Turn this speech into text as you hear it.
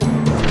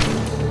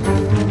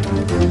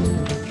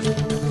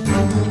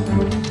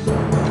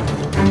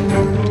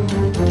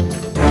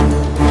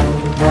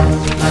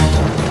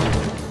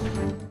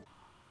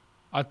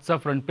आजचा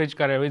front page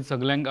कार्यावळीत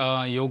सगळ्यांक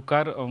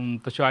येवकार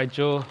तशें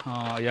आयच्यो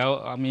ह्या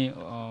आमी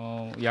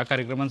ह्या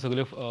कार्यक्रमान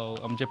सगळे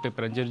आमच्या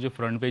पेपरांचेर जे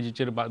फ्रंट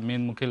पेजीचेर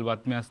मेन मुखेल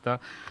बातमी आसता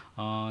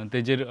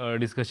तेजेर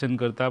डिस्कशन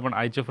करता। पण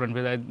आयचे फ्रंट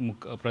पेज आयज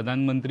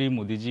प्रधानमंत्री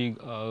मोदीजी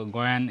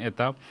गोंयान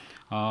येता।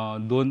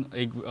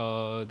 एक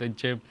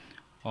तेंचे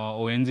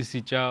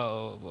ONGCच्या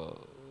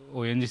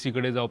ONGC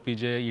कडेन जावपी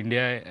जे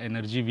इंडिया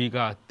एनर्जी वीक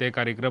आहा ते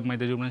कार्यक्रम मागीर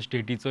तेजे उपरांत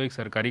स्टेटीचो एक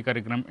सरकारी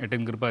कार्यक्रम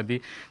अटेंड करपा खातीर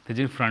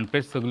तेजेर फ्रंट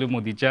पेज सगल्यो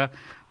मोदीच्या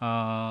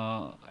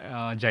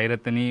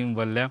जायरातींनी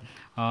भरल्या।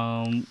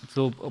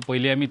 सो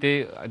पयलीं आमी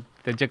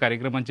तेंच्या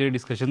कार्यक्रमाचेर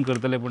डिस्कशन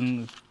करतले,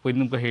 पण पयलीं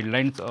तुमकां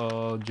हेडलायन्स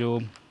ज्यो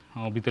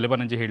भितरल्या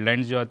पानांचे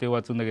हेडलायन्स ज्यो आहा त्यो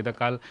वाचून दाखयता।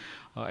 काल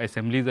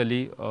असेंब्ली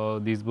जाली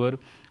दिसभर,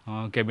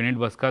 कॅबिनेट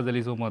बसका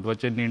जाली। सो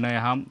म्हत्वाचे निर्णय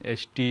आहा।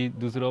 ST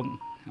दुसरो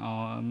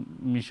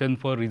मिशन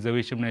फॉर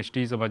रिजर्वेशन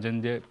ST समाजान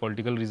जे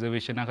पॉलिटिकल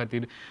रिजर्वेशना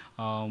खातीर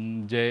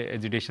जे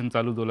एजिटेशन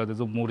चालू दवरला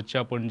तेजो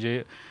मोर्चा पणजे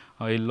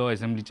येयल्लो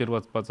असेंब्लीचेर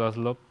वचपाचो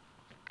आसलो,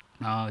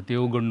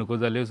 त्यो घडणुको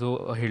जाल्यो।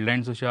 सो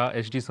हेडलायन्स अश्यो आहा,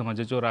 ST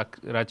समाजाच्यो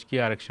राजकीय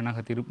आरक्षणा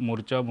खातीर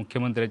मोर्चा,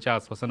 मुख्यमंत्र्याच्या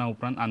आश्वासना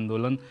उपरांत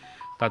आंदोलन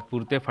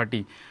तात्पुरते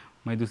फाटी।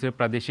 मागीर दुसरे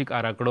प्रादेशीक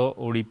आराखडो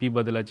ODP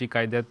बदलाची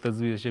कायद्यात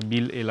तजवीज अशें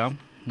बिल येयलां।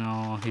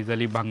 ही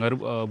जाली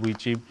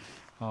भांगरभूंयची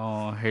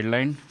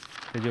हेडलायन।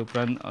 तेजे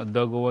उपरांत the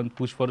Goan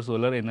push for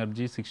solar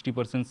energy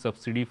 60%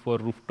 subsidy for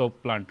rooftop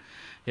plant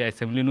हे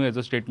असेंब्लीनूय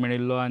हेजो स्टेटमेंट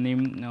येयल्लो आनी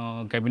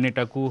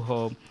कॅबिनेटाकू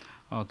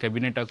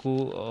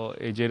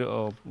हेजेर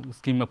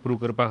स्कीम अप्रूव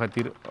करपा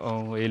खातीर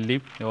येयल्ली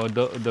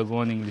द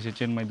गोवन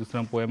इंग्लिशेचेर। मागीर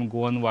दुसरो पोयम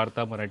गोवन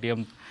वार्ता मराठी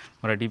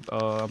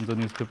आमचो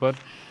न्यूजपेपर,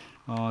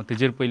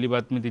 तेजेर पयली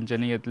बातमी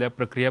तेंच्यांनी घेतल्या।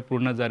 प्रक्रिया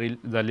पूर्ण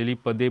जालेली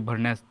पदे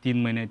भरण्यास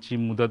 3 म्हयन्याची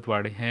मुदत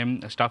वाड। हे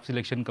स्टाफ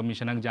सिलेक्शन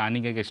कमिशनाक जे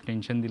आनीक एक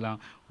एक्सटेंशन दिलां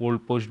ओल्ड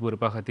पोस्ट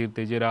भरपा खातीर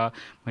तेजेर आहा।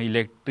 मागीर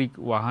इलेक्ट्रीक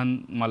वाहन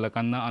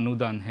मालकांना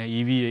अनुदान, हे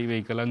EV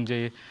व्हेहिकलांक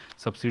जे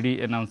सबसिडी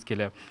अनावन्स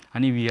केल्या।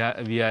 आनी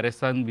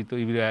VRSान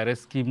भितर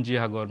VRS स्कीम जी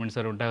आहा गव्हर्मेंट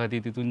सर्वंटा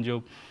खातीर तितून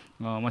ज्यो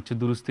मातश्यो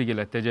दुरुस्ती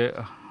केल्या तेजे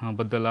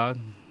बद्दल आहा।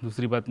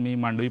 दुसरी बातमी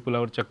मांडवी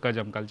पुलावर चक्का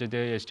जाम। कालचे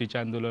जे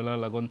STच्या आंदोलनाक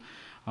लागून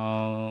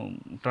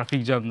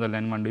ट्राफीक जाम जाल्लें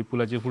आनी मांडवी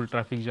पुलाचेर फूल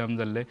ट्राफीक जाम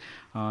जाल्लें,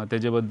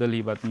 तेजे बद्दल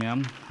ही बातमी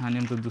आहा। आनी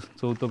आमचो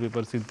चवथो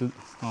पेपर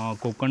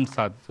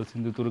कोकणसाद जो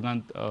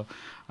सिंधुदुर्गांत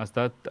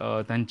असतात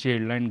तांची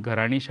हेडलायन,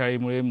 घराणी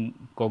शाळेमुळे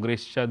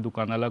काँग्रेसच्या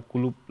दुकानाला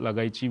कुलूप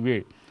लागायची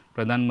वेळ,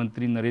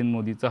 प्रधानमंत्री नरेंद्र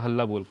मोदीचा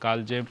हल्लाबोल।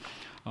 काल जे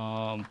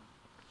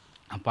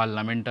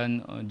पार्लमेंटान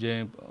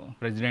जे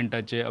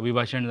प्रेजिडेंटाचे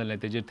अभिभाशण जाल्लें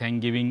तेजेर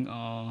थँक गिवींग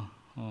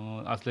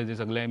आसले, ते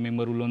सगळे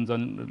मेंबर उलोवन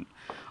जावन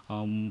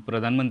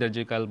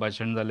प्रधानमंत्र्याचें काल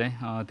भाशण जालें,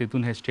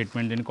 तेतून हे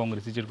स्टेटमेंट तेणी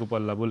काँग्रेसीचेर खूब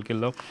हल्लाबोल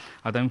केल्लो।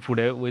 आतां आमी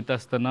फुडें वयता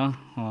आसतना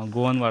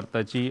गोवन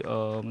वार्ताची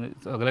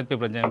सगळ्याच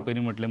पेपरांचेर हांवें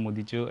पयलीं म्हटलें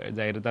मोदीच्यो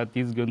जायराती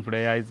तीच घेवन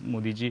फुडें आयज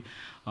मोदीची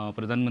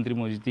प्रधानमंत्री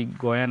मोदी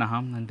गोंयान आहा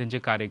आनी तेंचे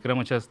कार्यक्रम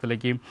अशें आसतले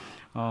की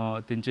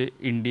तेंचे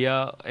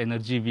इंडिया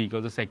एनर्जी वीक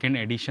जो सेकेंड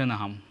एडिशन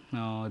आहा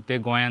ते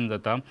गोंयान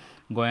जाता।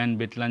 गोंयान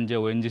बेतलान जे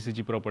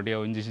ONGCची प्रॉपर्टी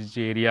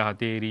ONGCची एरिया आहा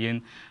ते एरियेन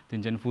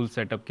तेंच्यांनी फूल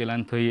सेटअप केला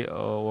आनी थंय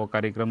हो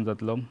कार्यक्रम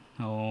जातलो।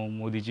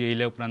 मोदीजी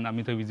येयल्या उपरांत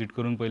आमी थंय विजीट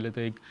करून पयलें,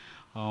 थंय एक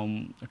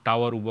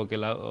टावर उबो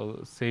केला,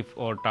 सेफ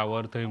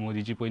टावर। थंय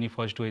मोदीजी पयलीं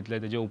फर्स्ट वयतले,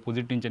 तेजे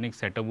ओपोजीट तेंच्यांनी एक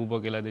सेटअप उबो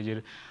केला,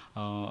 तेजेर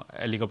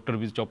हेलिकॉप्टर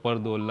बी चॉपर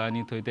दवरला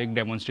आनी थंय ते एक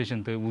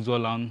डेमॉन्स्ट्रेशन, थंय उजो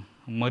लावन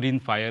मरीन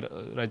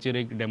फायराचेर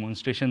एक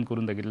डेमॉन्स्ट्रेशन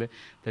करून दाखयतले।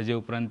 तेजे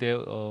उपरांत ते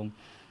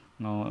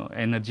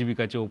एनर्जी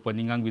विकाचे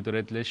ओपनिंगाक भितर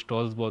येतले,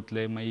 स्टॉल्स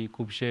भोंवतले, मागीर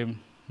खुबशे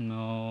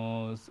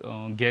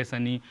गॅस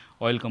आनी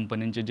ऑयल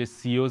कंपन्यांचे जे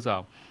CEOs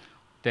आहा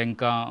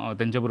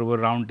तेंच्या बरोबर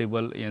रावंड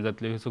टेबल हें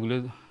जातले। ह्यो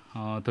सगल्यो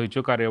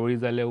थंयच्यो कार्यावळी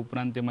जाल्या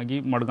उपरांत ते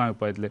मागीर मडगांव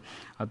येवपा येतले।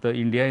 आतां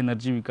इंडिया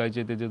एनर्जी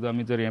विकाचे तेजेर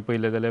आमी जर हें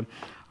पळयलें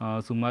जाल्यार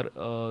सुमार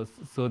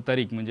 6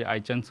 तारीख म्हणजे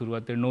आयच्यान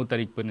सुरवात ते 9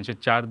 तारीख पर्यंत अशे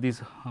 4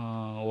 दीस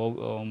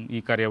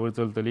ही कार्यावळ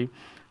चलतली,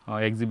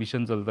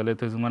 एक्झिबिशन चलतलें।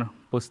 थंय सुमार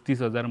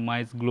 35,000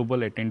 मायज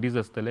ग्लोबल एटेंडीज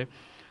आसतले,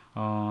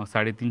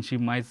 350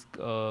 मायज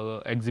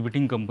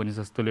एक्झिबिटींग कंपनीज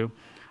आसतल्यो,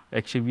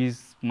 120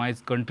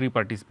 मायज कंट्री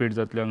पार्टिसिपेट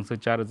जातल्यो। हांगसर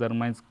 4,000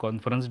 मायज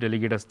कॉन्फरन्स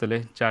डेलिगेट आसतले,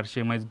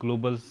 400 मायज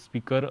ग्लोबल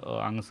स्पिकर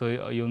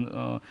हांगसर येवन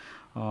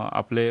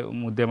आपले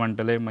मुद्दे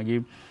मांडटले।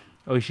 मागीर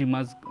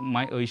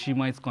 80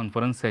 मायज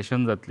कॉन्फरन्स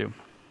सेशन जातल्यो।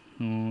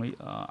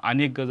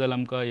 आनी एक गजाल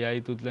आमकां ह्या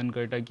हितूंतल्यान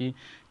कळटा की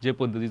जे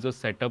पद्दतीचो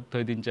सेटअप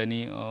थंय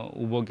तेंच्यांनी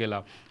उबो केला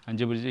आनी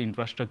जे पद्दतीचें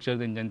इन्फ्रास्ट्रक्चर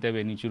तेंच्यांनी त्या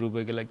वेन्यूचेर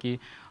उबो केला की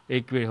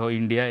एक वेळ हो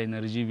इंडिया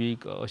एनर्जी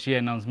वीक अशी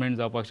अनावन्समेंट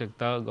जावपाक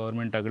शकता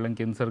गव्हर्मेंटा कडल्यान,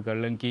 केंद्र सरकारा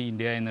कडल्यान, की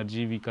इंडिया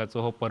एनर्जी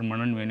विकाचो हो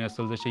परमनंट वेन्यू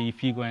आसतलो। जशें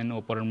इफी गोंयान हो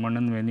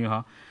परमनंट वेन्यू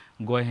आहा,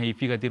 गोंय हें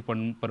इफी खातीर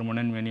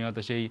परमनंट वेन्यू आहा,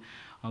 तशें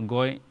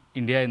गोंय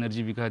इंडिया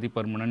एनर्जी विका खातीर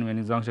परमनंट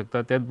वेन्यू जावंक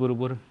शकता। त्याच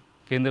बरोबर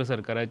केंद्र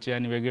सरकाराचे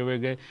आनी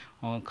वेगळे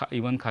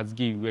इवन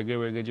खाजगी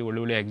वेगळे जे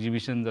व्हडले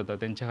एक्झिबिशन जाता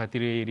तेंच्या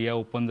खातीर एरिया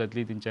ओपन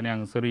जातली। तेंच्यांनी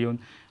हांगसर येवन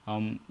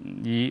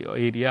ही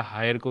एरिया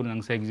हायर करून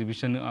हांगसर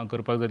एक्झिबिशन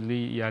करपाक जातली।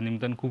 ह्या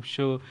निमतान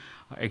खुबश्यो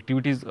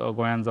एक्टिविटीज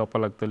गोंयान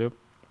जावपाक लागतल्यो।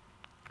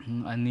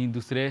 आनी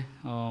दुसरे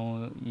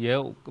हे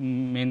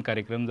मेन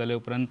कार्यक्रम जाले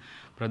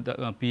उपरांत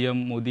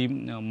PM मोदी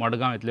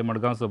मडगांव येतले,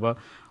 मडगांव सभा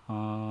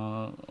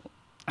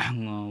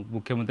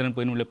मुख्यमंत्र्यान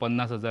पयलीं म्हणलें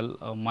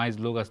 50,000 मायज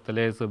लोक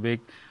आसतले सभेक,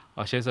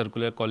 अशें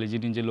सर्क्युलर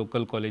कॉलेजींनी जे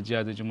लोकल कॉलेजी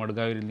आसा तेचे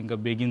मडगांव एरिया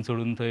तांकां बेगीन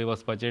सोडून थंय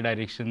वचपाचें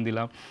डायरेक्शन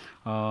दिलां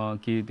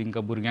की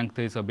तांकां भुरग्यांक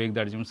थंय सभेक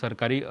धाडचें.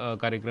 सरकारी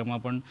कार्यक्रमां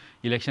पण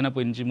इलेक्शना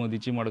पयलींची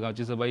मोदीची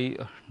मडगांवची सभा ही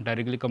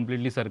डायरेक्टली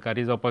कंप्लिटली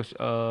सरकारी जावपाक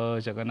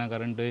शकना,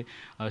 कारण थंय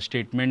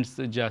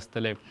स्टेटमेंट्स जे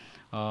आसतले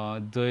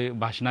जंय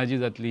भाशणां जी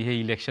जातली हे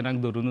इलेक्शनाक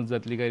धरूनच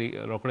जातली काय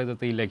रोखडेच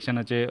आतां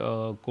इलेक्शनाचे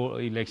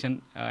इलेक्शन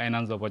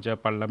एनावन्स जावपाचे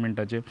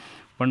पार्लमेंटाचे.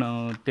 पण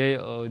ते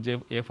जे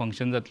हे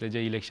फंक्शन जातले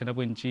जे इलेक्शना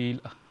पयलींची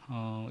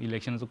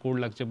इलेक्शनाचो कोड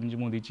लागचे म्हणजे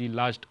मोदीची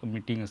लास्ट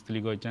मिटींग आसतली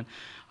गोंयच्यान.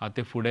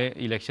 ते फुडें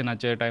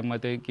इलेक्शनाच्या टायमार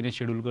ते कितें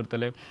शेड्यूल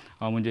करतले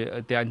म्हणजे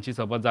त्यांची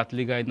सभा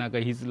जातली काय ना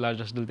काय हीच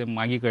लास्ट आसतली ते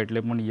मागीर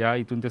कळटलें. पण ह्या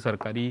हितून ते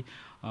सरकारी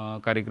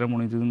कार्यक्रम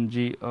म्हणून हितून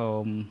जी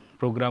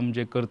प्रोग्राम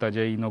जे करता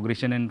जे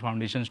इनॉग्रेशन एंड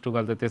फावंडेशन स्टो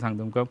घालता ते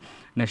सांगता तुमकां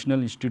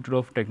national institute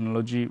of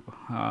technology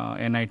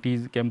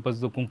NIT campus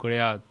जो कुंकळे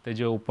आहा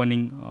तेजें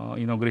ओपनिंग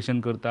इनॉग्रेशन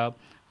करता.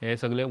 हे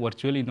सगळे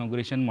वर्च्युअल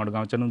इनॉग्रेशन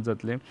मडगांवच्यानूच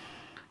जातलें.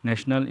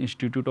 National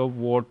institute of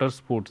water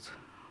sports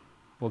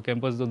हो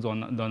कॅम्पस जो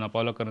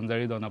दोनापावला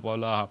करंजाळी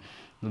दोनापावला आहा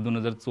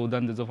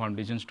 2014 तेजो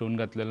फावंडेशन स्टोन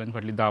घातलेलो आनी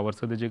फाटलीं 10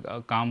 वर्सां तेजें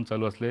काम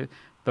चालू आसलें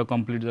तो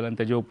कंप्लीट जाला आनी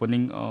तेजें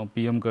ओपनिंग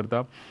PM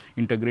करता.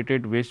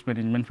 Integrated waste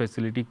management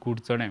facility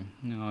Curchorem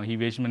ही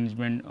waste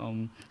management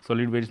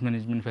solid waste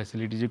management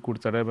facility जी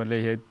कुडचडें बांदले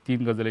हे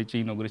 3 गजालीचें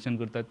इनॉग्रेशन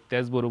करतात.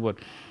 त्याच बरोबर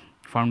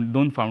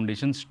 2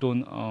 फावंडेशन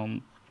स्टोन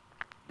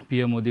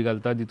PM मोदी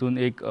घालता. तितून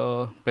एक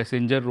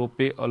passenger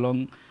ropeway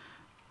along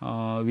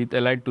with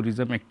allied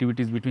tourism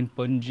activities between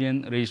Panaji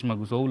end रईस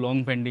मागूस. हो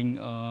लॉंग पेंडींग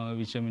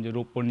विशय म्हणजे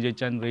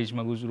पणजेच्यान रईस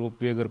मागूस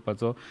रोपवे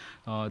करपाचो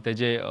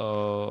तेजे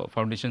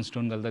फावंडेशन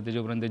स्टोन घालता. तेजे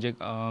उपरांत तेजें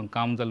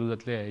काम चालू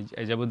जातलें.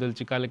 हेज्या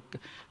बद्दलची काल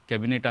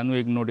कॅबिनेटानूय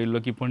एक नोट येयल्लो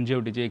की पणजे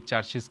वटेची एक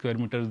 400 स्क्वेअर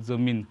मिटर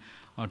जमीन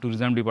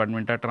टुरिझम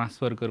डिपार्टमेंटा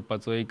ट्रान्सफर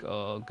करपाचो एक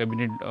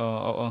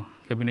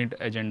कॅबिनेट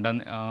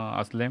एजेंडान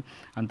आसलें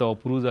आनी तो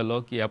अप्रूव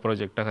जालो की ह्या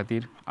प्रोजेक्टा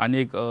खातीर. आनी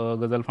एक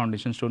गजाल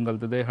फावंडेशन स्टोन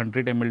घालता ते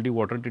 100 MLD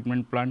वॉटर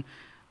ट्रिटमेंट प्लांट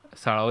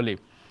साळावले.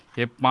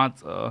 हे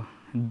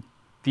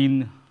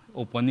 3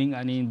 ओपनिंग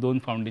आनी 2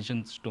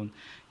 फावंडेशन स्टोन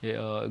हे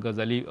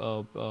गजाली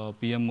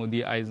PM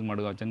मोदी आयज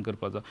मडगांवच्यान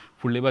करपाचो.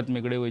 फुडले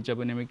बातमे कडेन वयच्या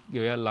पयलीं आमी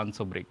घेवया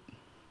ल्हानसो ब्रेक.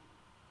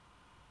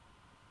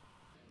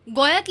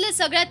 गोंयांतले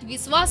सगळ्यात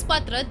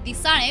विस्वासपात्र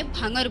दिसाळे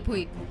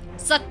भांगरभूंय.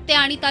 सत्य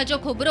आणि ताज्यो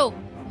खबरो,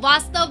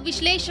 वास्तव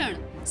विश्लेषण,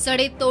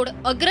 सडेतोड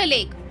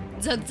अग्रलेख,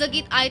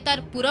 झगझगीत आयतार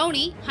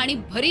पुरवणी हांणी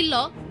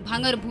भरिल्लो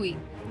भांगरभूंय.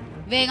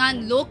 वेगान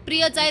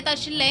लोकप्रिय जायत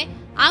आशिल्ले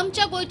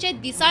आमच्या गोंयचे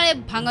दिसाळे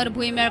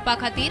भांगरभूंय मेळपा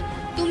खातीर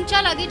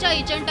तुमच्या लागींच्या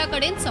एजंटा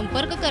कडेन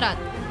संपर्क करात.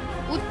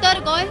 उत्तर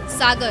गोंय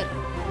सागर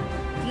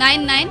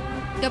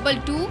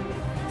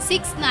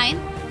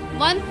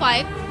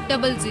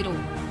 9922691500.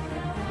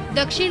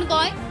 दक्षिण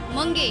Goa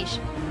Mangesh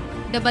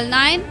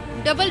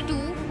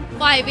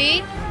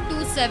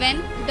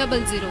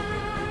 9922582700.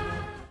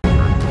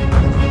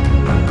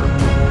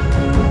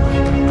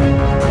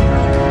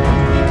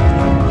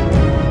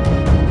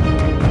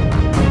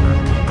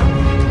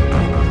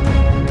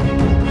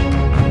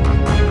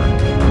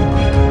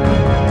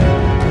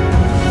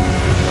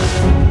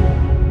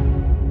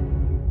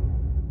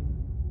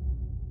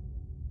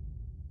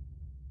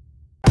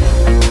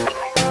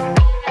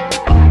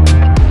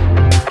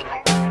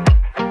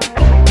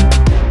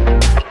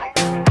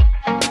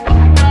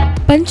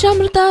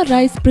 Panchamrita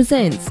Rice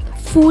presents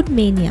Food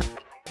Mania.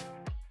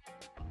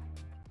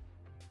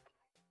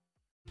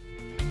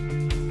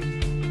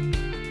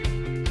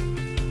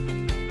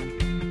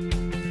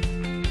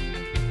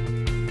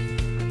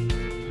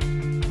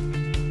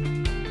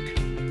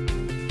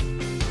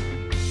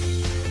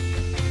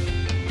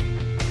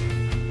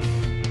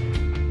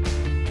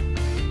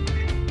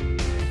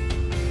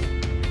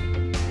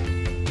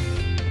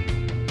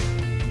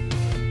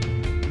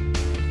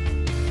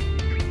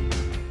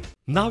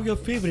 Now your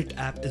favorite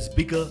app is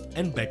bigger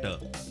and better.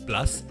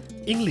 Plus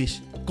English,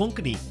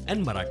 Konkani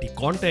and Marathi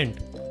content.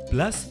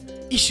 Plus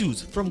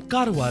issues from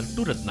Karwar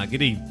to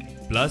Ratnagiri.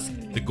 Plus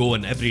the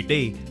Goan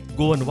Everyday,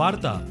 Goan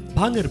Varta,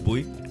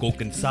 Bhaangarbhuin,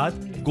 Konkansaad,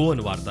 Goan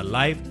Varta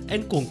Live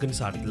and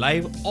Konkansaad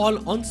Live all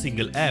on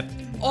single app.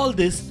 All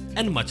this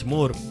and much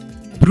more.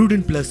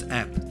 Prudent Plus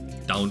app.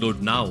 Download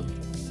now.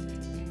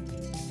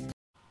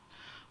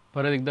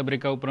 परत एकदा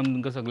ब्रेका उपरांत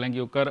तुमकां सगळ्यांक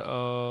येवकार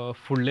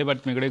फुडले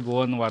बातमे कडेन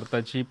Goan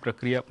वार्ताची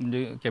प्रक्रिया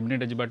म्हणजे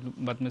कॅबिनेटाची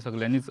बातमी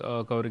सगळ्यांनीच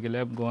कवर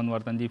केल्या. गोवन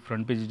वार्तांची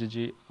फ्रंट पेजीची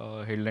जी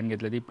हेडलायन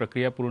घेतल्या ती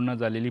प्रक्रिया पूर्ण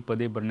झालेली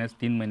पदे भरण्यास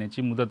 3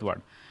 महिन्याची मुदतवाढ.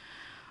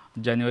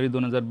 जानेवारी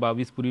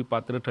 2022 पूर्वी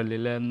पात्र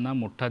ठरलेल्यांना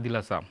मोठा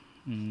दिलासा.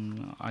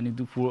 आणि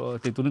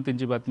तेतूनच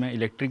त्यांची बातम्या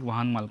इलेक्ट्रिक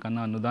वाहन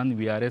मालकांना अनुदान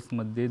VRS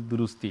मध्ये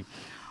दुरुस्ती.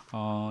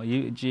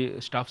 ही जी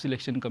स्टाफ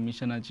सिलेक्शन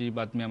कमिशनाची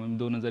बातमी आमी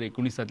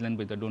 2019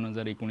 पळयता.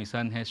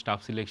 2019 हे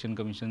स्टाफ सिलेक्शन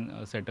कमिशन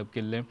सेटअप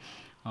केल्लें.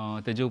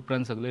 तेजे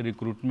उपरांत सगळे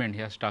रिक्रुटमेंट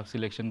ह्या स्टाफ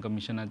सिलेक्शन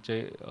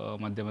कमिशनाचे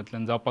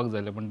माध्यमांतल्यान जावपाक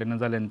जाय पण तेन्ना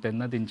जालें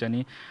तेन्ना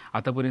तेंच्यांनी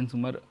आतां पर्यंत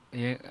सुमार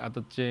हे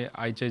आतांचे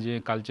आयचे जे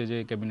कालचे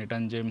जे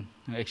कॅबिनेटान जे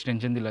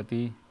एक्सटेंशन दिला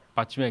ती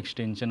 5वें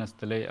एक्सटेंशन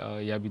आसतलें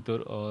ह्या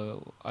भितर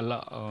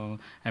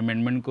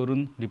एमेंडमेंट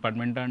करून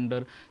डिपार्टमेंटा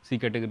अंडर सी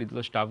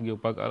कॅटेगरींतलो स्टाफ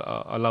घेवपाक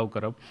अलाव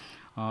करप.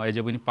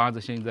 हेजे पयलीं 5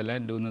 अशें जाल्यार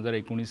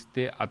 2019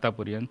 ते आतां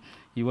पर्यंत.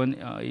 इवन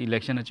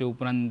इलेक्शनाच्या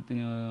उपरांत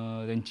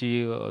तेंची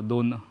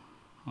 2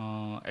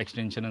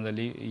 एक्सटेंशनां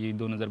जाली. ही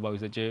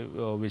 2022चे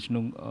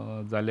वेंचणूक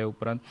जाल्या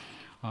उपरांत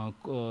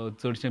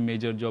चडशे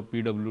मेजर जॉब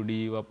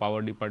PWD वा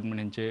पावर डिपार्टमेंट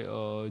हेंचे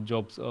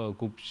जॉब्स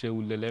खुबशे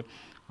उरलेले.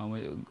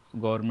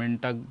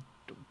 गव्हर्मेंटाक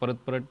परत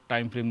परत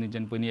टायम फ्रेम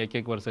दिवच्यान पयलीं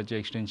 1 वर्साचें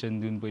एक्सटेंशन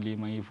दिवन पयलीं,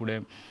 मागीर फुडें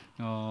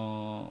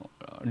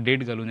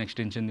डेट घालून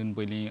एक्सटेंशन दिवन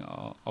पयलीं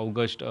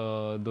ऑगस्ट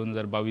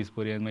 2022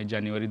 पर्यंत, मागीर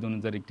जानेवारी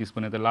 2031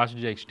 पर्यंत. लास्ट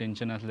जे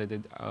एक्सटेंशन आसलें तें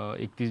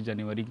 31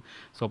 जानेवारीक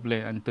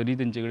सोंपलें आनी तरी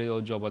तेंचे कडेन हो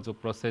जॉबाचो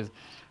प्रोसेस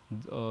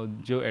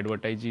ज्यो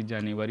एडवर्टायजी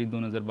जानेवारी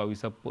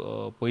 2022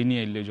 पयलीं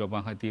येयल्ल्यो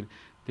जॉबा खातीर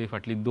ते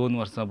फाटलीं 2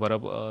 वर्सां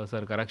भरप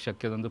सरकाराक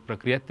शक्य जावन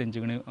प्रक्रियाच तेंचे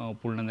कडेन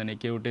पूर्ण जायना.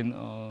 एके वटेन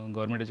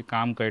गव्हर्मेंटाचें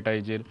काम कळटा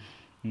हेजेर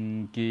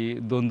की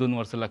 2-2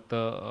 वर्सां लागता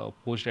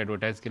पोस्ट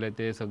एडवर्टायज केल्या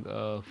ते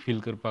फील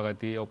करपा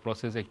खातीर. हो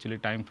प्रोसेस एक्चुली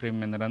टायम फ्रेम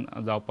मॅनरान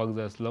जावपाक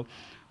जाय आसलो,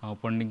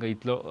 पण तांकां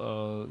इतलो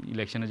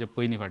इलेक्शनाच्या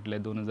पयलीं फाटल्या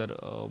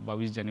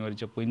 2022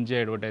 जानेवारीच्या पयलीं जे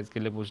एडवर्टायज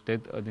केल्ले पोस्ट ते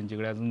तेंचे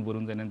कडेन आजून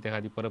भरूंक जायना. त्या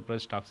खातीर परत परत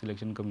स्टाफ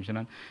सिलेक्शन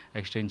कमिशनान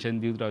एक्सटेंशन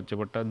दिवच रावचें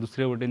पडटा.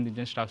 दुसरे वटेन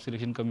तेंच्या स्टाफ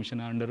सिलेक्शन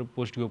कमिशना अंडर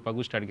पोस्ट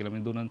घेवपाकूच स्टार्ट केला.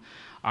 म्हणजे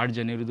 8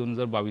 जानेवारी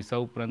 2022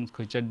 उपरांत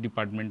खंयच्याच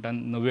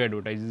डिपार्टमेंटान नव्यो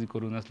एडवर्टायजीस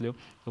करूं नासल्यो.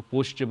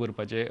 पोस्ट जे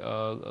भरपाचें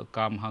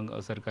काम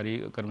सरकारी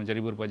कर्मचारी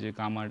भरपाचें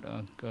काम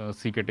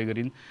सी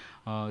कॅटेगरीन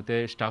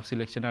ते स्टाफ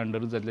सिलेक्शना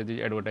अंडरूच जातले.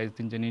 तेजी एडवर्टायज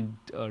तेंच्यांनी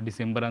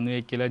डिसेंबरानूय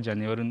एक केल्या,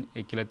 जानेवारीन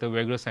एक केल्या. तो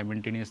वेगळो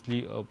सायमल्टेनियसली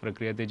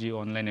प्रक्रिया तेजी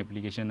ऑनलायन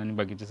एप्लिकेशन आनी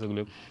बाकीचे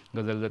सगल्यो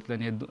गजाली जातले.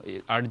 आनी हे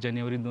 8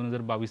 जानेवारी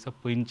 2022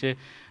 पयलींचे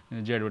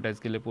जे एडवर्टायज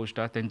केल्ले पोस्ट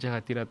आहा तेंच्या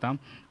खातीर आतां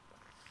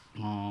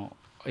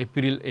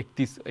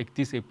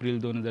 31 एप्रील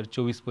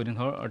 2024 पर्यंत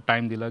हो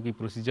टायम दिला की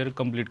प्रोसिजर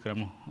कंप्लीट करा.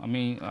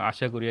 आमी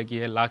आशा करूया की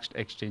हे लास्ट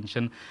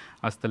एक्सटेंशन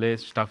आसतलें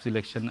स्टाफ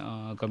सिलेक्शन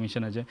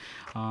कमिशनाचें.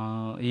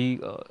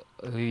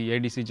 हे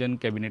डिसिजन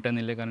कॅबिनेटान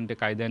येयलें कारण ते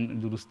कायद्यान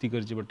दुरुस्ती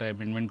करची पडटा,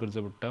 एमेंडमेंट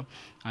करचो पडटा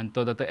आनी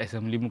तो आतां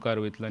एसेंब्ली मुखार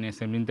वयतलो आनी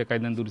एसेंब्लीन त्या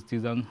कायद्यान दुरुस्ती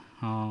जावन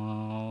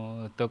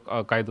तो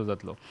कायदो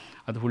जातलो.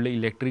 आतां फुडलें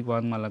इलेक्ट्रीक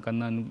वाहन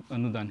मालकांना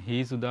अनुदान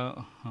ही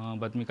सुद्दां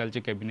बातमी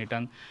कालच्या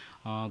कॅबिनेटान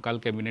काल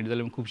कॅबिनेट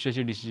जालें. खुबशे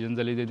अशे डिसिजन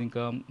जाले ते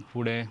तांकां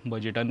फुडें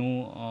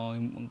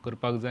बजेटानूय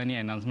करपाक जाय आनी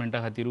एनावन्समेंटा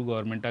खातीरूय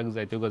गव्हर्मेंटाक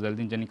जायत्यो गजाली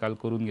तेंच्यांनी काल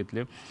करून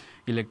घेतल्यो.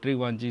 इलेक्ट्रीक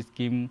वाहनची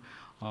स्कीम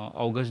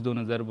ऑगस्ट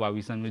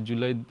 2022 म्हणजे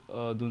जुलय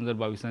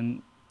 2022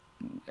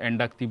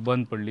 एंडाक ती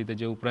बंद पडली.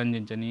 तेजे उपरांत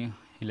जेंच्यांनी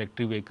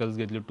इलेक्ट्रीक व्हेकल्स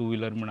घेतल्यो, 2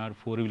 व्हिलर म्हणार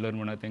 4 व्हिलर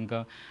म्हणार,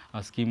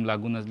 तांकां स्कीम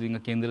लागू नासली.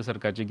 तांकां केंद्र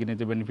सरकारचे कितें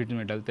ते बेनिफीट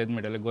मेळटाले तेच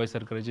मेळटाले, गोंय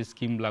सरकाराची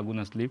स्कीम लागू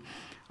नासली.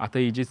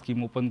 आतां ही जी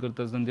स्कीम ओपन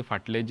करता आसतना ते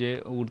फाटले जे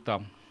उरता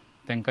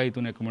तांकां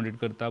हितून एकोमोडेट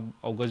करता.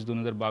 ऑगस्ट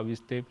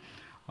 2022 ते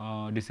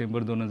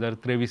डिसेंबर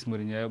 2023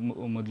 मेरेन ह्या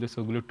मदल्यो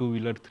सगल्यो 2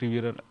 व्हिलर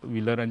 3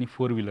 व्हिलर आनी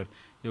 4 व्हिलर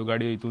ह्यो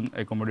गाडयो हितून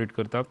एकोमोडेट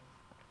करता.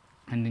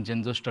 आनी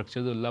तेंच्यांनी जो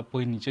स्ट्रक्चर दवरला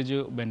पयलींचे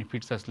जे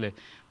बेनिफिट्स आसले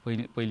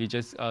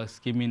पयलींच्या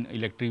स्किमीन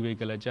इलेक्ट्रीक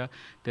व्हेकलाच्या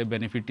ते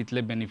बेनिफीट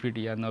तितले बेनिफीट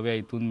ह्या नव्या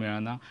हितून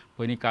मेळना.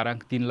 पयलीं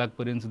कारांक 3 लाख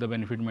पर्यंत सुद्दां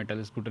बेनिफीट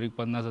मेळटाले, स्कुटरीक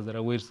 50,000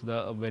 वयर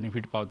सुद्दां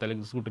बेनिफीट पावताले.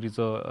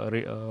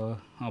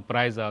 स्कुटरीचो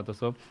प्रायस आहा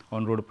तसो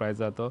ऑन रोड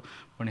प्रायस आहा तो,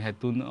 पण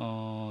हेतून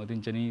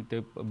तेंच्यांनी ते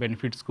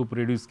बेनिफिट्स खूब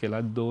रिड्यूस केला.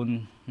 2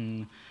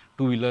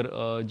 व्हिलर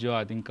ज्यो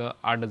आहा तांकां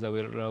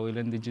 8,000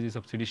 वयल्यान तेंची जी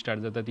सबसिडी स्टार्ट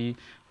जाता ती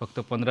फक्त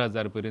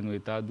 15,000 पर्यंत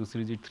वयता.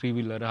 दुसरी जी 3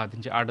 व्हिलर आहा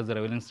तेंची 8,000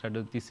 वयल्यान स्टार्ट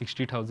जाता ती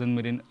 60,000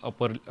 मेरेन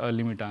अपर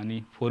लिमीट आहा. आनी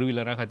 4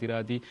 व्हिलरा खातीर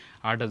आहा ती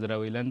 8,000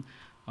 वयल्यान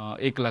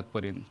 1 लाख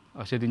पर्यंत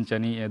अशें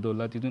तेंच्यांनी हें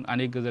दवरलां. तितून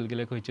आनी एक गजाल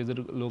केल्या, खंयचे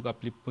जर लोक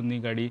आपली पोरणी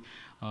गाडी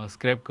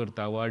स्क्रॅप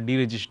करता वा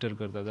डिरेजिस्टर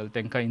करता जाल्यार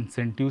तांकां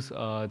इन्सेंटिव्स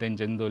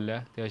तेंच्यांनी दवरल्या.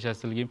 ते अशें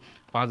आसतलें की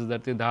 5,000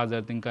 ते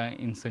 10,000 तांकां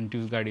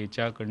इन्सेंटिव्स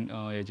गाडयेच्या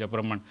हेच्या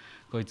प्रमाण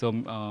खंयचो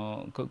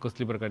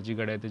कसली प्रकारची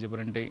गाडी आहा तेजे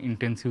प्रमाण ते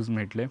इंटेन्सिव्स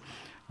मेळटले.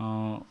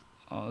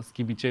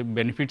 स्किमीचे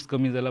बेनिफिट्स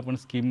कमी जाला, पण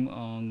स्कीम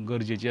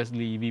गरजेची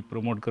आसली EV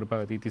प्रमोट करपा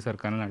खातीर ती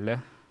सरकारान हाडल्या.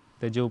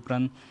 तेजे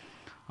उपरांत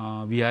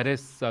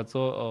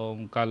VRSाचो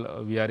काल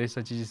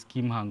VRSाची जी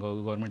स्कीम आहा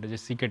गव्हर्मेंटाच्या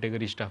सी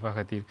कॅटेगरी स्टाफा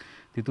खातीर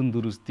तितून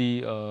दुरुस्ती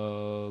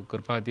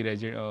करपा खातीर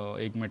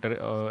एक मॅटर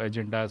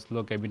एजेंडा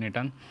आसलो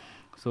कॅबिनेटान.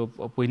 सो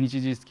पयलींची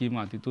जी स्कीम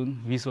आहा तितून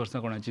 20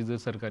 वर्सां कोणाची जर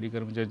सरकारी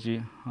कर्मचाऱ्याची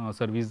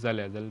सर्वीस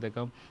जाल्या जाल्यार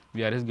ताका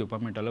VRS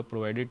घेवपाक मेळटालो,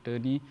 प्रोवायडेड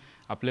तांणी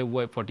आपलें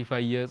वय 45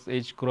 इयर्स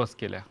एज क्रॉस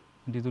केल्या.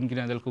 तितून कितें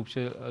जाल्यार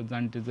खुबशे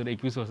जाणटे जर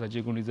 21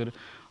 वर्साचे कोणी जर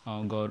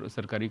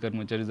सरकारी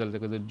कर्मचारी जाल्यार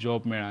ताका जर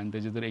जॉब मेळ्ळा आनी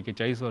तेजे जर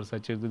 41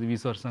 वर्साचेर जर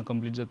 20 वर्सां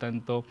कंप्लीट जाता आनी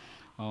तो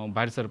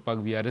भायर सरपाक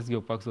VRS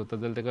घेवपाक सोदता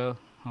जाल्यार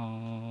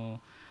ताका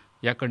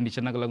ह्या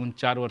कंडिशनाक लागून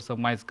 4 वर्सां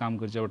मायज काम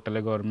करचें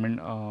पडटलें गव्हर्मेंट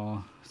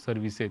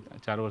सर्विसेंत.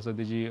 4 वर्सां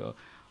तेजी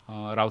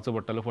रावचो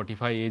पडटालो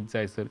 45 एज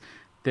जायसर.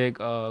 ते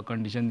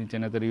कंडिशन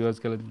तेंच्यांनी आतां रिवर्स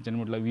केलां. तेंच्यांनी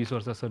म्हटलां 20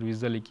 वर्सां सर्वीस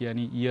जाली की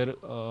आनी इयर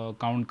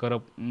कावंट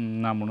करप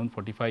ना म्हणून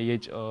 45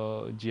 एज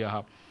जी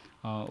आहा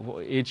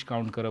एज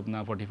काउंट करप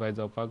ना 45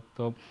 जावपाक,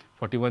 तो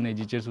 41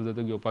 एजीचेर सुद्दां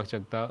तो घेवपाक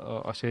शकता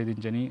अशें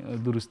तेंच्यांनी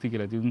दुरुस्ती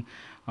केल्या. तितून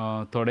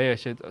थोडे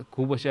अशे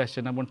खूब अशे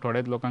आसचे ना, पूण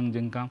थोड्याच लोकांक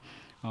जांकां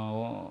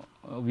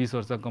 20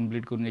 वर्सां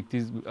कंप्लीट करून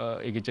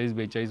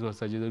 41-42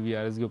 वर्सांची जर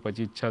VRS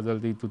घेवपाची इच्छा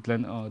जाल्यार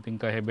तितूंतल्यान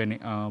तांकां हे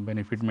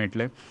बेनिफीट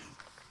मेळटले.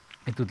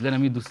 हितूंतल्यान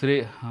आमी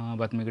दुसरे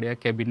बातमी कडेन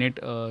कॅबिनेट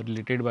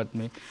रिलेटेड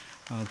बातमी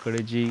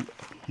कडेन जी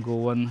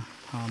गोवन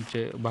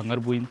आमचे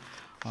भांगरभूंयन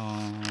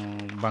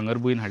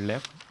हाडल्या.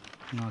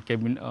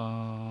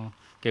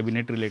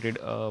 कॅबिनेट रिलेटेड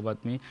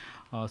बातमी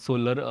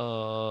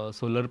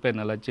सोलर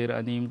पॅनलाचेर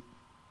आनी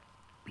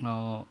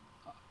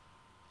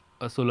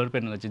सोलर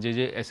पॅनलाचे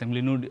जे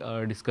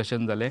एसेंब्लीनूय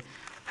डिस्कशन जालें.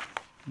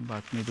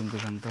 बातमी तुमकां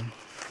सांगता.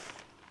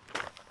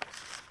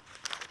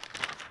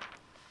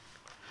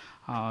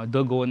 The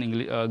Goan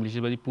English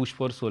push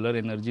for solar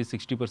energy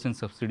 60%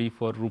 subsidy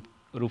for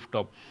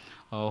rooftop.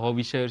 हो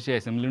विशय हरशी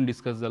एसेंब्लीन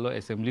डिस्कस जालो.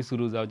 एसेंब्ली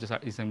सुरू जावचे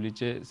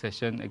एसेंब्लीचे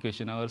सेशन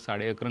क्वेश्चन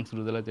 11:30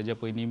 सुरू जाला. तेज्या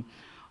पयलीं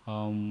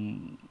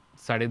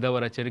 10:30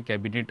 वरांचेर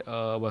कॅबिनेट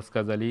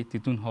बसका जाली.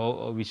 तितून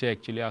हो विशय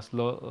एक्चुली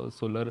आसलो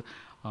solar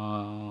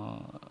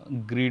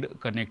grid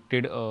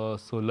connected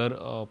solar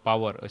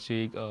power अशी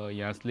एक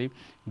हें आसली.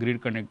 ग्रीड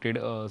कनेक्टेड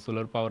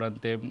सोलर पावरान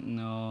ते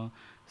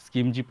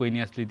स्कीम जी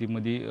पयलीं आसली ती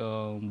मदीं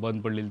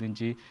बंद पडलेली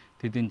तेंची,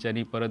 ती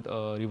तेंच्यांनी परत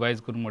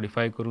रिवायज करून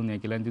मॉडिफाय करून हें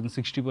केलें आनी तितून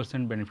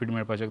 60% बेनिफीट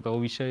मेळपाक शकता. हो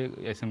विशय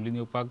एसेंब्लीन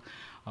येवपाक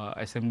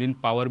एसेंब्लीन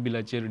पावर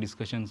बिलाचेर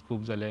डिस्कशन्स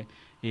खूब जाले.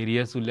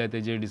 एरियस उरल्या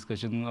तेजेर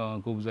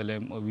डिस्कशन खूब जालें.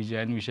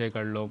 विजयान विशय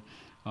काडलो,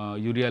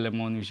 युरिया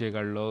लेमॉन विशय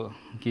काडलो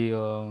की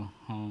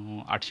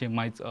 800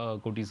 मायज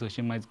कोटी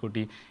 600 मायज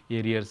कोटी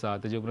एरियर्स आहा.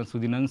 तेजे उपरांत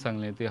सुदिनान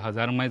सांगलें ते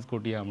 1000 मायज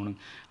कोटी आहा म्हणून.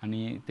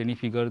 आनी तेणी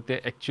फिगर ते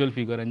एक्चुअल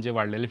फिगरान जे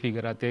वाडलेले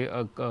फिगर आहा ते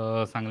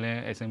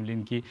सांगलें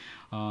एसेंब्लीन की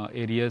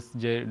एरियस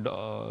जे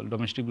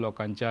डॉमेस्टीक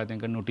ब्लॉकांचे आहा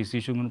तांकां नोटीस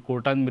इशू करून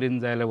कोर्टान मेरेन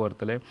जाय जाल्यार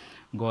व्हरतले.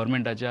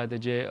 गव्हर्मेंटाचे आहा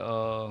तेजे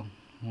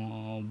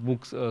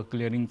बुक्स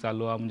क्लियरींग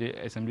चालू आहा. म्हणजे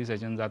एसेंब्ली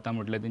सेशन जाता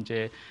म्हटल्यार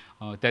तेंचे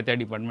त्या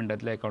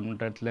डिपार्टमेंटांतल्या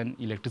एकावंटांतल्यान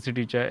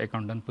इलेक्ट्रिसिटीच्या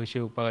एकावंटान पयशे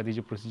येवपाक खातीर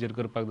जी प्रोसिजर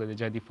करपाक जाय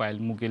तेच्या खातीर फायल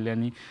मूव केल्ली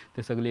आनी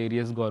ते सगळे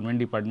एरियस गव्हर्मेंट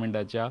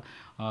डिपार्टमेंटाच्या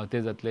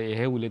ते जातले.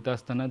 हे उलयता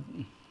आसतना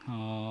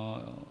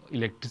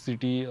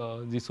इलेक्ट्रिसिटी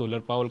जी सोलर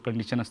पावर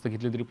कंडिशन आसता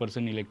कितले तरी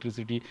 %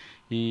 इलेक्ट्रिसिटी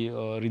ही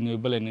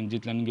रिन्युएबल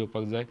एनर्जींतल्यान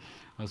घेवपाक जाय,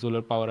 सोलर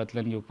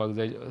पावरांतल्यान घेवपाक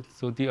जाय.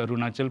 सो ती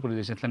अरुणाचल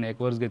प्रदेशांतल्यान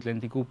 1 वर्स घेतली आनी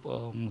ती खूब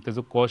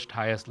तेजो कॉस्ट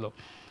हाय आसलो.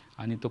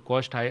 आनी तो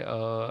कॉस्ट हाय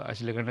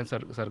आशिल्ल्या कारणान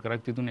सरकाराक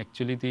तितून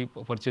एक्चुअली ती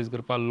परचेज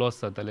करपाक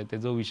लॉस जाताले.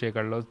 तेजो विशय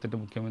काडलो. तेन्ना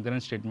मुख्यमंत्र्यान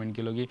स्टेटमेंट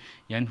केलो की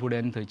ह्यान फुडें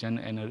आनी थंयच्यान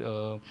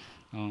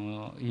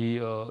ही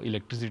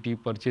इलेक्ट्रिसिटी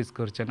परचेज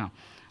करचे ना.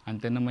 आनी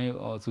तेन्ना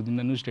मागीर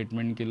सुदिनानूय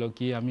स्टेटमेंट केलो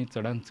की आमी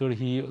चडांत चड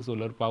ही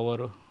सोलर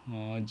पावर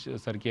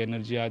सारकी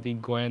एनर्जी आहा ती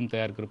गोंयान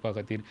तयार करपा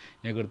खातीर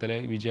हें करतले.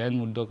 विजयान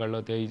मुद्दो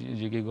काडलो ते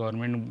जे की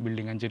गव्हर्मेंट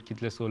बिल्डिंगांचेर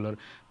कितले सोलर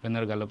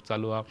पॅनल घालप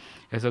चालू आहा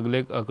हे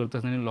सगळे करता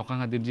आसतना लोकां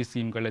खातीर जी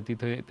स्कीम काडल्या ती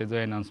थंय तेजो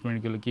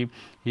अनाउन्समेंट केलो की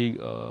ही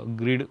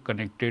grid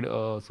connected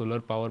solar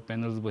power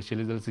panels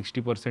बसयले जाल्यार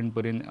 60%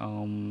 पर्यंत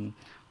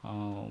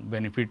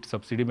बेनिफीट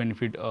सबसिडी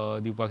बेनिफीट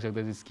दिवपाक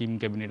शकता. ती स्कीम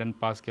कॅबिनेटान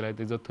पास केल्या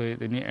तेजो थंय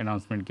तेणी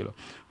अनाउन्समेंट केलो.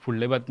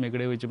 फुडले बातमे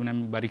कडेन वयचे पयलीं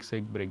आमी बारीकसो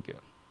एक ब्रेक घेया.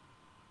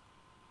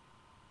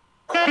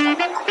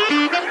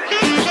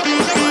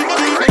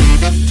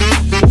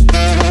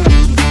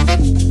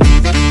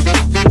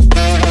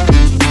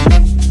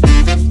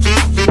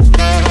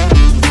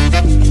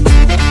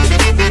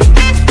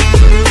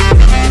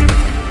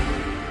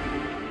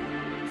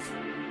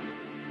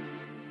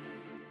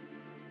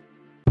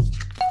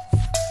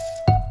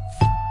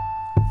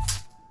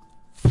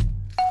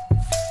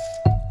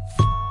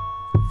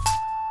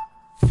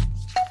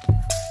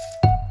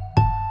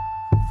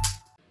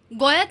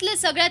 गोंयांतले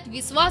सगळ्यात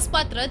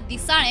विस्वासपात्र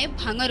दिसाळे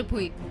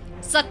भांगरभूंय.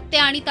 सत्य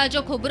आणि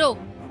ताज्यो खबरो,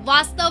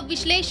 वास्तव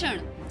विश्लेषण,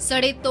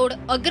 सडेतोड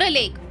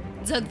अग्रलेख,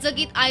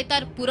 झगझगीत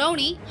आयतार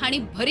पुरवणी हांणी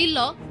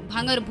भरिल्लो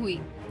भांगरभूंय.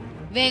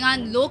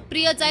 वेगान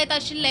लोकप्रिय जायत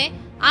आशिल्ले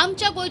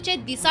आमच्या गोंयचे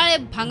दिसाळे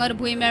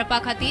भांगरभूंय मेळपा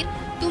खातीर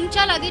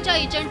तुमच्या लागींच्या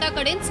एजंटा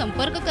कडेन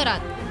संपर्क करात.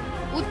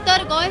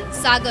 उत्तर गोंय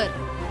सागर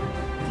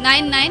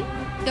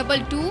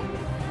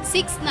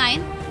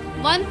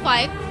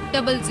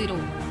 9922691500.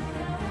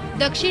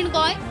 दक्षिण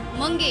Goa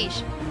Mangesh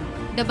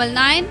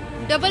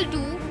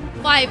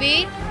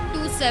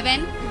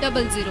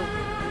 9922582700.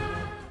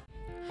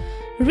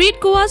 Read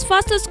Goa's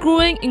fastest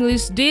growing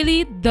English daily,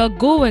 The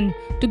Goan,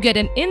 to get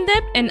an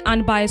in-depth and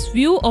unbiased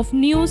view of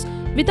news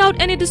without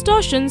any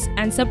distortions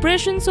and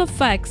suppressions of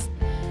facts.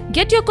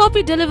 Get your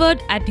copy delivered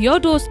at your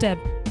doorstep.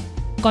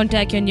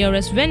 Contact your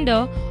nearest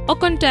vendor or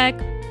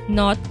contact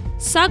North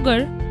Sagar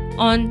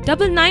on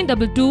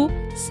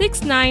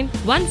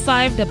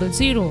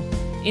 9922691500.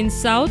 In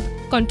South,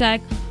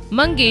 contact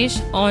Mangesh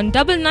on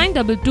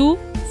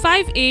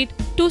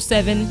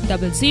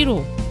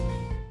 9922582700.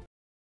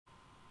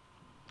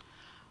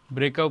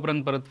 ब्रेका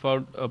उपरांत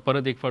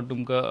परत एक फावट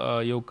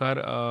तुमकां येवकार.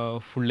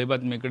 फुडले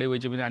बातमे कडेन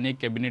वयचे पयलीं आनी एक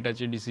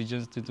कॅबिनेटाचे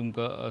डिसिजन्स ते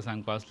तुमकां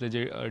सांगपा आसले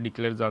जे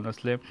डिक्लेअर जावन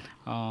आसले.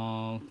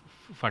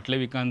 फाटल्या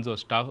विकान जो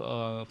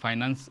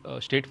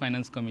स्टेट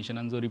फायनान्स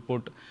कमिशनान जो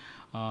रिपोर्ट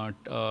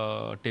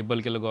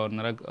टेबल केलो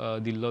गव्हर्नराक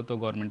दिल्लो तो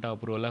गव्हर्मेंटा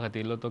अप्रुवला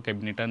खातीर येयलो तो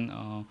कॅबिनेटान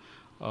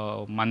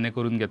मान्य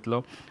करून घेतलो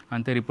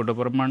आनी त्या रिपोर्टा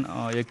प्रमाण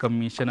एक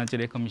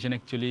कमिशन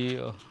एक्चुली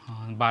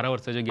 12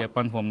 वर्साच्या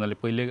गॅपान फॉर्म जालें.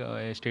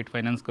 पयलें स्टेट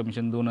फायनान्स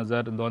कमिशन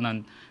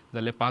 2002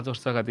 जाल्यार 5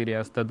 वर्सां खातीर हें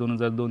आसता.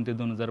 2002 ते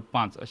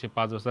 2005 अशें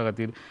 5 वर्सां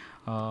खातीर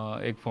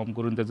एक फॉर्म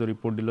करून तेजो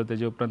रिपोर्ट दिलो.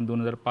 तेजे उपरांत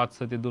 2005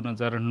 ते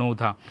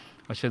 2009-10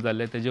 अशें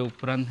जालें. तेजे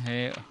उपरांत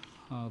हें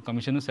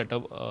कमिशनूच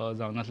सेटअप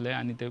जावनासलें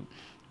आनी ते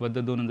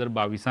बद्दल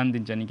 2022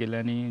 तेंच्यांनी केलें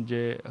आनी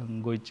जे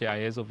गोंयचे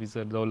IAS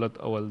ऑफिसर दौलत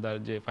हवालदार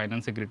जे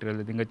फायनान्स सेक्रेटरी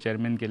आसले तांकां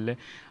चेअरमॅन केल्ले.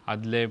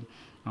 आदले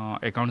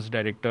अकाउंट्स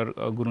डायरेक्टर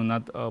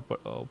गुरुनाथ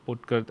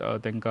पोटकर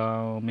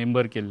तांकां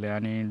मेंबर केल्ले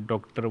आनी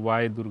डॉक्टर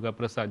Y दुर्गा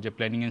प्रसाद जे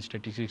प्लॅनिंग एंड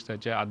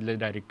स्टॅटिस्टिक्साचे आदले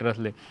डायरेक्टर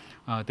आसले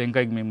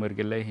तांकां एक मेंबर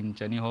केल्ले.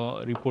 हेंच्यांनी हो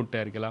रिपोर्ट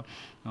तयार केला.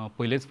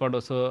 पयलेच फावट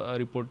असो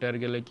रिपोर्ट तयार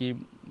केलो की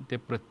ते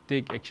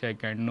प्रत्येक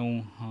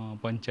 191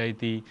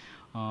 पंचायती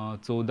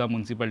 14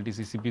 म्युनिसिपालिटी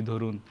CCP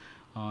धरून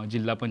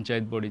जिल्हा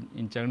पंचायत बॉडी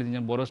हेंच्या कडेन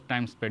तेंच्यानी बरोच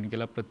टायम स्पेंड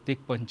केला. प्रत्येक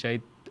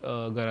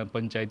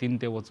पंचायतीन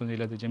ते वचून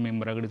येयला तेजे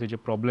मेंबरा कडेन तेजे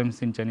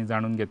प्रॉब्लेम्स तेंच्यांनी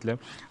जाणून घेतले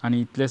आनी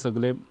इतले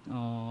सगळे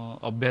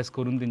अभ्यास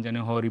करून तेंच्यांनी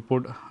हो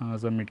रिपोर्ट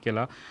सबमीट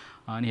केला.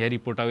 आनी ह्या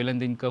रिपोर्टा वयल्यान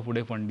तेंकां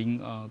फुडें फंडींग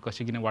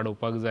कशें कितें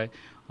वाडोवपाक जाय,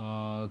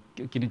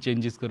 कितें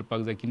चेंजीस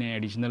करपाक जाय, कितें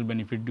एडिशनल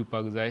बेनिफीट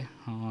दिवपाक जाय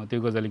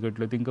त्यो गजाली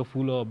घडल्यो. तेंकां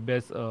फूल हो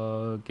अभ्यास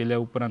केल्या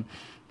उपरांत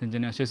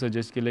तेंच्यांनी अशें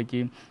सजेस्ट केलें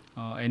की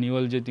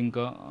एन्युअल जे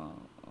तेंकां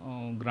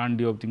ग्रांट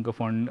दिवप, तेंकां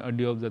फंड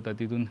दिवप जाता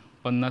तितून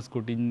 50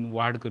 कोटीन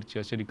वाड करची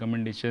अशें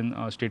रिकमेंडेशन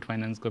स्टेट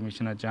फायनान्स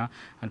कमिशनाचें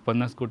आनी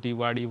 50 कोटी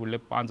वाड ही फुडल्या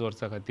 5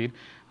 वर्सां खातीर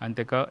आनी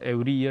ताका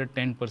एवरी इयर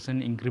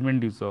 10%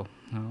 इन्क्रिमेंट दिवचो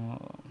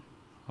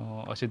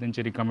अशें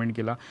तेंचें रिकमेंड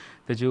केलां.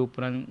 तेजे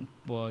उपरांत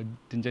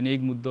तेंच्यांनी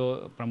एक मुद्दो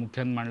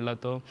प्रामुख्यान मांडला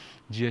तो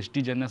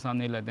GST जेन्ना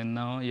सावन येयला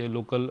तेन्ना हे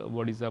लोकल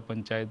बॉडीजा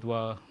पंचायत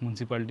वा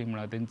म्युनिसिपालिटी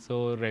म्हणा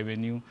तेंचो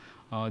रेवेन्यू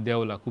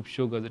देंवला.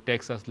 खुबश्यो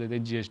टॅक्स आसले ते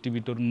GST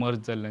भितर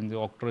मर्ज जाल्ले आनी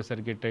ऑक्ट्रॉय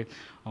सारके ते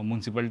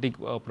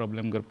म्युनिसिपालिटीक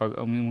प्रॉब्लेम करपाक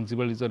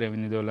म्युनिसिपालिटीचो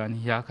रेवेन्यू देंवला आनी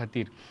ह्या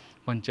खातीर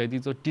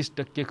पंचायतीचो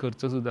 30%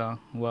 खर्च सुद्दां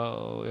वा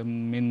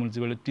मेन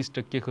म्युनिसिपालिटी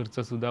 30% खर्च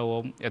सुद्दां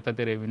हो येता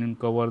ते रेवेन्यून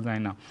कवर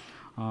जायना.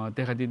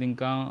 त्या खातीर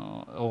तांकां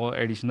हो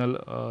एडिशनल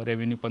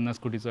रेवेन्यू 50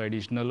 कोटीचो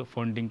एडिशनल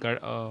फंड तांकां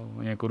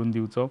हें करून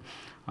दिवचो.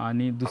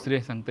 आनी दुसरें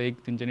सांगता एक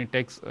तेंच्यांनी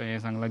टॅक्स हें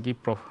सांगलां की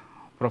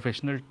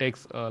प्रोफेशनल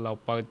टॅक्स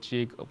लावपाची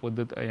एक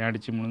पद्दत हें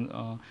हाडची म्हणून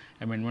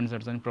एमेंडमेंट्स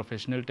हाडचा आनी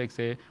प्रोफेशनल टॅक्स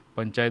हे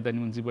पंचायत आनी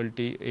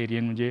म्युनिसिपालिटी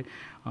एरियेन म्हणजे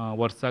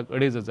वर्साक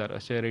 2,500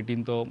 अशे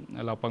रेटीन तो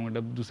लावपाक मेळटा.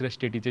 दुसऱ्या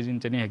स्टेटीचे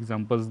तेंच्यांनी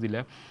एग्जाम्पल्स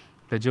दिल्या.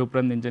 तेजे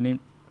उपरांत तेंच्यांनी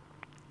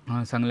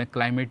सांगलें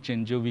क्लायमेट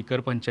चेंज ज्यो विकर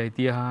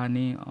पंचायती आहा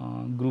आनी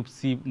ग्रूप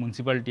C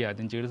म्युनिसिपालिटी आहा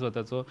तेंचे कडेन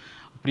स्वताचो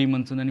प्री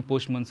मन्सून आनी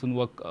पोस्ट मन्सून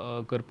वर्क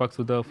करपाक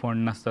सुद्दां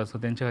फंड नासता. सो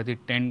तेंच्या खातीर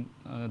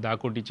 10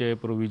 कोटीचे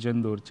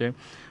प्रोविजन दवरचें.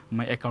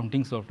 मागीर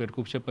एकावंटींग सॉफ्टवेअर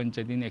खुबशे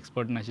पंचायतीन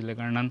एक्सपर्ट नाशिल्ल्या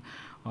कारणान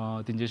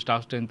तेंची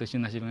स्टाफ स्ट्रेंथ तशी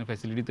नाशिल्ली,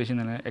 फॅसिलिटी तशी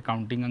नाशिल्ल्या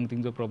एकावंटिंगाक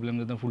तेंचो प्रॉब्लेम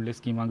जाता, फुडल्या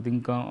स्किमाक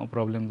तेंकां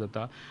प्रॉब्लेम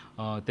जाता.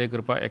 ते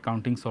करपाक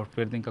एकावंटींग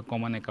सॉफ्टवेअर तेंकां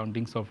कॉमन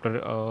एकावंटींग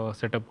सॉफ्टवेअर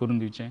सेटअप करून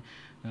दिवचें.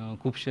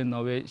 खुबशे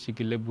नवे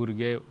शिकिल्ले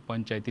भुरगे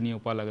पंचायतीन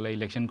येवपाक लागले,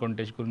 इलेक्शन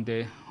कॉन्टेस्ट करून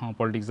ते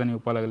पॉलिटिक्सान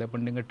येवपाक लागले,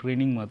 पण तांकां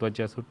ट्रेनींग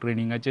म्हत्वाचें आसा.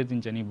 ट्रेनिंगाचेर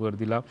तेंच्यांनी भर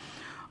दिला.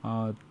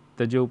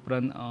 तेजे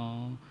उपरांत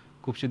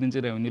खुबशे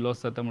तेंचे रेवेन्यू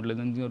लॉस जाता म्हटल्यार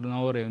तेंचो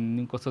नवो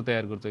रेवेन्यू कसो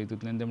तयार करचो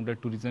हितूंतल्यान ते म्हणटा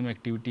टुरिजम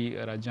एक्टिविटी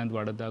राज्यांत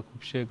वाडता.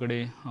 खुबशे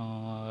कडेन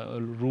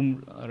रूम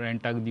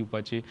रेंटाक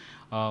दिवपाची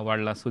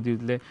वाडला. सो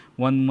तितले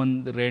 1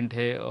 मंथ रेंट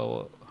हे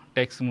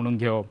टॅक्स म्हणून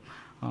घेवप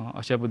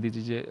अशा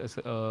पद्दतीचे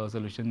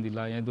सोल्युशन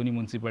दिलां. हें दोनी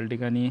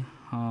म्युनिसिपालिटीक आनी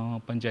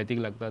पंचायतीक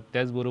लागता.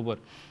 त्याच बरोबर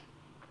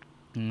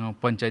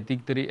पंचायतीक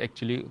तरी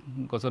एक्चुली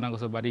कसो ना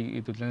कसो बारीक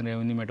हितूंतल्यान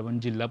रेवेन्यू मेळटा, पण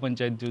जिल्हा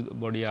पंचायत ज्यो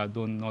बॉडी आहा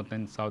 2 नॉर्थ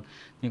आनी सावथ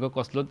तांकां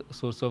कसलोच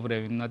सोर्स ऑफ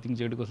रेवेन्यू ना,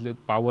 तेंचे कडेन कसल्यो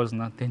पावर्स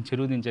ना.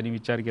 तेंचेरूय तेंच्यांनी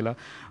विचार केला.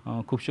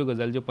 खुबश्यो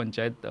गजाली ज्यो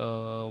पंचायत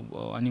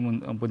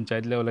आनी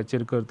पंचायत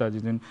लेवलाचेर करता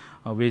जितून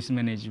वेस्ट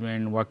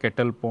मॅनेजमेंट वा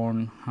cattle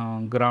pond,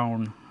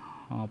 ground,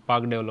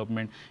 park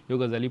development ह्यो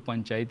गजाली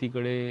पंचायती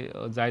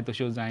कडेन जाय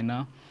तश्यो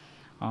जायना.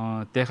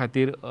 त्या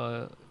खातीर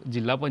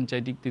जिल्हा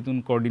पंचायतीक तितून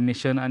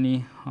कॉर्डिनेशन आनी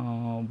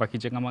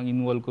बाकीच्या कामाक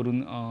इनवॉल्व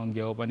करून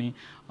घेवप आनी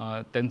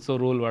तेंचो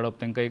रोल वाडप,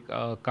 तांकां एक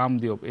काम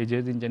दिवप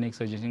हेजेर तेंच्यांनी एक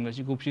सजेशन.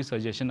 अशी खुबशीं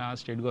सजेशनां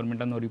स्टेट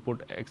गव्हर्मेंटान हो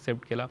रिपोर्ट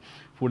एक्सेप्ट केला.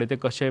 फुडें ते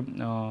कशे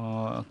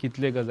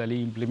कितले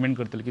गजाली इम्प्लिमेंट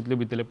करतले, कितले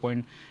भितरले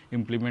पॉयंट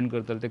इम्प्लिमेंट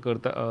करतले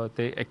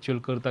ते एक्चुअल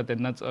करता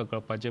तेन्नाच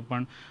कळपाचें.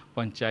 पण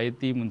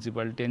पंचायती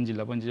म्युनिसिपालिटी आनी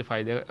जिल्हा पंचायती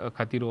फायद्या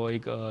खातीर हो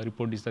एक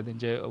रिपोर्ट दिसता.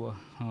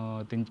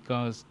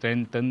 तेंकां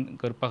स्ट्रेंथन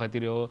करपा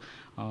खातीर हो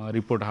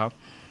रिपोर्ट आहा.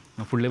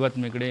 फुडले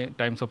बातमे कडेन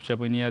टायम सोंपच्या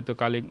पयलीं तो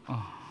काल एक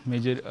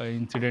मेजर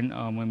इन्सिडेंट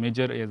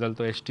मेजर हें जालो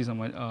तो ST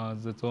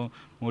समाजाचो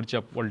मोर्चा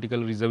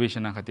पॉलिटिकल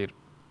रिजर्वेशना खातीर.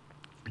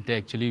 ते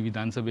एक्चुली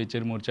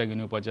विधानसभेचेर मोर्चा घेवन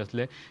येवपाचे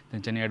आसले.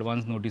 तेंच्यांनी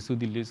एडवान्स नोटिसूय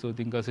दिल्ली. सो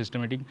तेंकां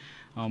सिस्टमॅटीक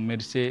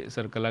मेर्शे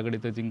सर्कला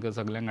कडेन तर तेंकां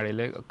सगल्यांक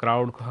हाडयले.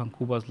 क्रावड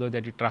खूब आसलो,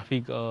 त्या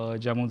ट्राफीक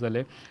जामूय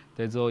जालें.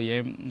 तेजो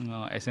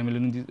हें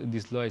एसेंब्लीन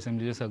दिसलो.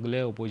 एसेंब्लीचे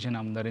सगळे ऑपोजिशन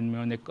आमदारांनी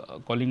मेळून एक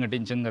कॉलिंग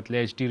अटेन्शन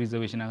घातलें ST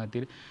रिजर्वेशना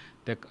खातीर.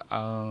 ते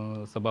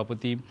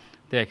सभापती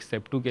ते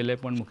एक्सेप्टू केले,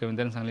 पण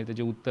मुख्यमंत्र्यांनी सांगले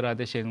तेजे उत्तर आहा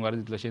ते शेनवार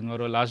दितलो.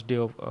 शेनवार लास्ट डे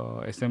ऑफ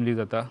असेंब्ली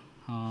जाता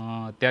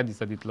त्या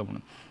दिसा दितलो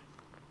म्हणून.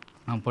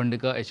 पण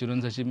ताका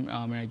एश्युरन्स अशी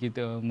मेळ्ळी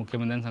की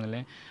मुख्यमंत्र्यान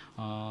सांगलें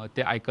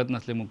ते आयकत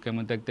नासले.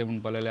 मुख्यमंत्र्याक ते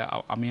म्हणपाक लागले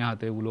आमी आहा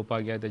थंय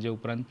उलोवपाक या. तेजे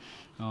उपरांत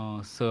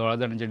 16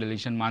 जाणांचें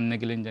डेलिगेशन मान्य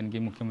केलें जेन्ना की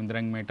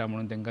मुख्यमंत्र्यांक मेळटा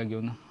म्हणून तांकां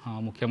घेवन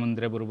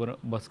मुख्यमंत्र्या बरोबर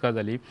बसका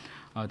जाली.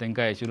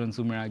 तांकां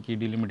एश्युरन्सूय मेळ्ळा की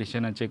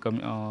डिलिमिटेशनाचे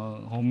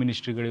होम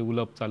मिनिस्ट्री कडेन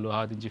उलोवप चालू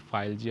आहा. तेंची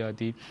फायल जी आहा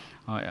ती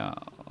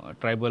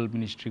ट्रायबल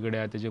मिनिस्ट्री कडेन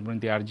आहा. तेजे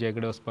उपरांत ती RGI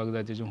कडेन वचपाक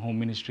जाय. तेजे होम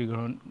मिनिस्ट्री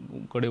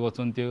कडेन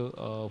वचून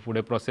त्यो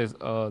फुडें प्रोसेस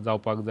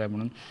जावपाक जाय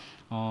म्हणून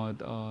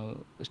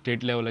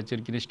स्टेट लेवलाचेर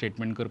कितें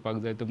स्टेटमेंट करपाक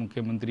जाय तो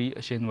मुख्यमंत्री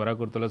शेनवारा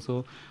करतलो. सो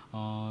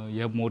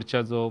ह्या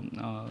मोर्चाचो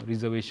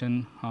रिजर्वेशन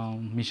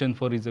मिशन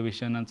फॉर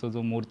रिजर्वेशनाचो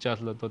जो मोर्चा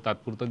आसलो तो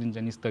तात्पुरतो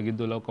तेंच्यांनी स्थगीत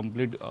दवरलो.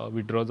 कंप्लीट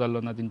विथड्रॉ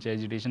जाल्लो ना. तेंचें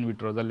एजिटेशन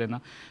विथड्रॉ जाल्लें ना.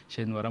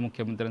 शेनवारा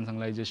मुख्यमंत्र्यान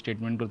सांगलां हेजेर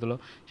स्टेटमेंट करतलो.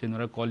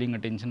 शेनवारा कॉलिंग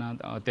अटेन्शन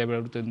आहा त्या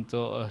वेळार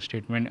तेंचो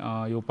स्टेटमेंट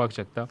येवपाक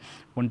शकता.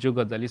 पण ज्यो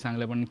गजाली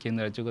सांगल्या पण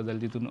केंद्राच्यो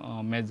गजाली तितून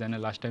मॅच जायना.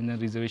 लास्ट टायम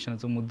जेन्ना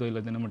रिजर्वेशनाचो मुद्दो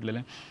येयलो तेन्ना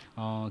म्हटलेलें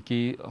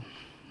की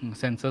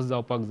सेन्सस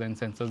जावपाक जाय.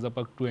 सेन्सस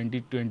जावपाक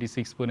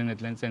 2026 पर्यंत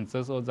येतलें आनी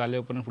सेन्सस जाले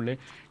उपरांत फुडें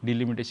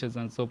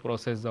डिलिमिटेशनाचो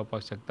प्रोसेस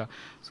जावपाक शकता.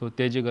 सो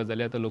ते जे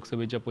गजाली आतां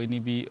लोकसभेच्या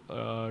पयलीं बी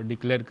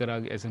डिक्लेअर करा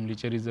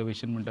एसेंब्लीचें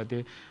रिजर्वेशन म्हणटा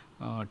ते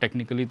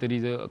टॅक्निकली तरी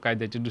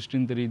कायद्याच्या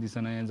दृश्टीन तरी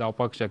दिसना हें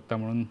जावपाक शकता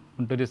म्हणून.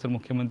 पूण तरी आसतना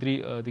मुख्यमंत्री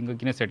तांकां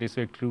कितें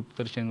सॅटिस्फॅक्टरी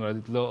उत्तर शेनवारा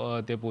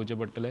दितलो तें पळोवचें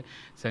पडटलें.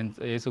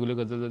 हे सगल्यो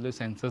गजाली जाल्यो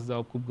सेन्सस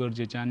जावप खूब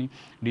गरजेचें आनी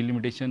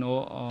डिलिमिटेशन हो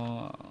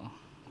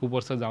खूब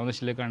वर्सां जावन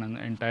आशिल्ल्या कारणान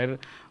एंटायर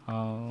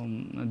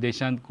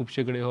देशांत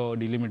खुबशे कडेन हो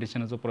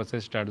डिलिमिटेशनाचो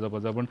प्रोसेस स्टार्ट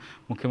जावपाक जाय. पण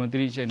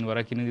मुख्यमंत्री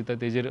शेनवारा कितें दिता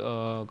तेजेर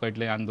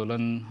कळटलें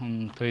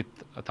आंदोलन थंय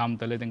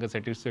थांबतलें. तांकां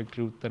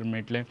सॅटिस्फॅक्टरी उत्तर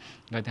मेळटलें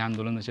काय तें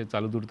आंदोलन अशें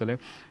चालूच उरतलें.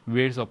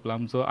 वेळ सोंपला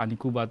आमचो. आनी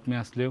खूब बातम्यो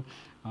आसल्यो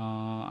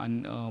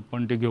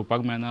पण त्यो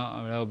घेवपाक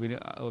मेळना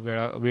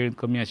वेळ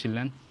कमी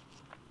आशिल्ल्यान.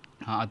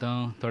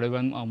 आतां थोड्या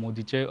वेळान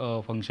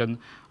मोदीचें फंक्शन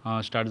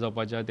स्टार्ट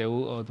जावपाचें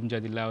तेवूय तुमच्या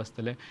दिल्ल्या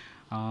आसतलें.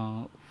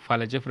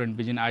 फाल्यांचे फ्रंट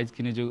पेजीन आयज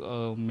कितें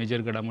ज्यो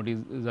मेजर घडामोडी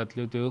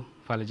जातल्यो त्यो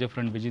फाल्यांच्या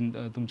फ्रंट पेजीन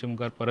तुमच्या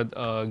मुखार परत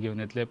घेवन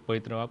येतले.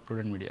 पळयत रावा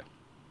प्रुडंट मिडिया.